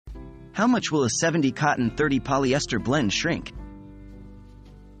How much will a 70 cotton 30 polyester blend shrink?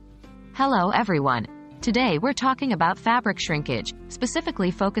 Hello everyone. Today we're talking about fabric shrinkage,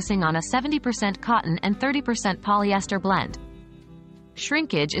 specifically focusing on a 70% cotton and 30% polyester blend.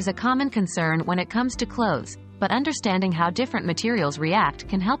 Shrinkage is a common concern when it comes to clothes, but understanding how different materials react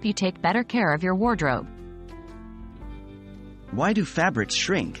can help you take better care of your wardrobe. Why do fabrics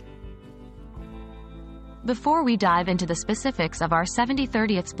shrink? Before we dive into the specifics of our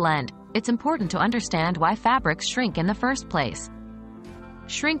 70/30 blend, it's important to understand why fabrics shrink in the first place.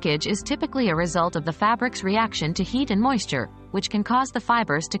 Shrinkage is typically a result of the fabric's reaction to heat and moisture, which can cause the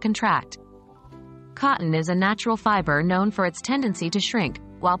fibers to contract. Cotton is a natural fiber known for its tendency to shrink,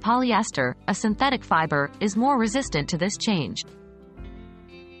 while polyester, a synthetic fiber, is more resistant to this change.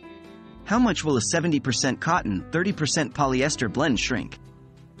 How much will a 70% cotton, 30% polyester blend shrink?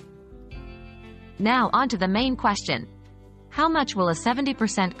 Now on to the main question. How much will a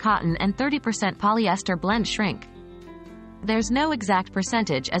 70% cotton and 30% polyester blend shrink? There's no exact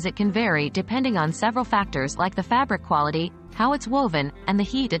percentage as it can vary depending on several factors like the fabric quality, how it's woven, and the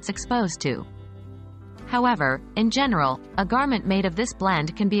heat it's exposed to. However, in general, a garment made of this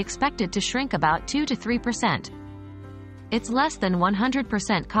blend can be expected to shrink about 2 to 3%. It's less than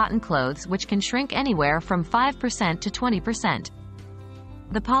 100% cotton clothes which can shrink anywhere from 5% to 20%.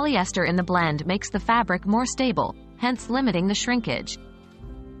 The polyester in the blend makes the fabric more stable, hence limiting the shrinkage.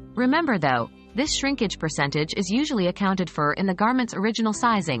 Remember though, this shrinkage percentage is usually accounted for in the garment's original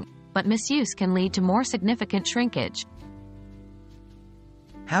sizing, but misuse can lead to more significant shrinkage.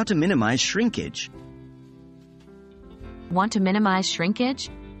 How to minimize shrinkage? Want to minimize shrinkage?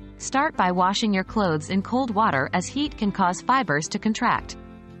 Start by washing your clothes in cold water as heat can cause fibers to contract.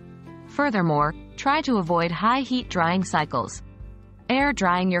 Furthermore, try to avoid high heat drying cycles. Air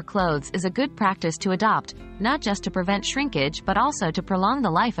drying your clothes is a good practice to adopt, not just to prevent shrinkage but also to prolong the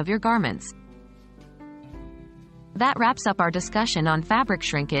life of your garments. That wraps up our discussion on fabric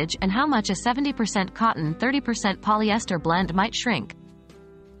shrinkage and how much a 70% cotton 30% polyester blend might shrink.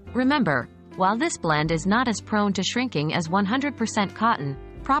 Remember, while this blend is not as prone to shrinking as 100% cotton,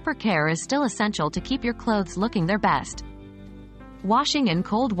 proper care is still essential to keep your clothes looking their best. Washing in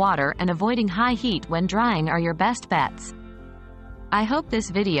cold water and avoiding high heat when drying are your best bets. I hope this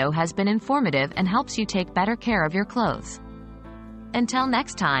video has been informative and helps you take better care of your clothes. Until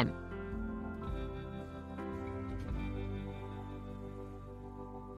next time.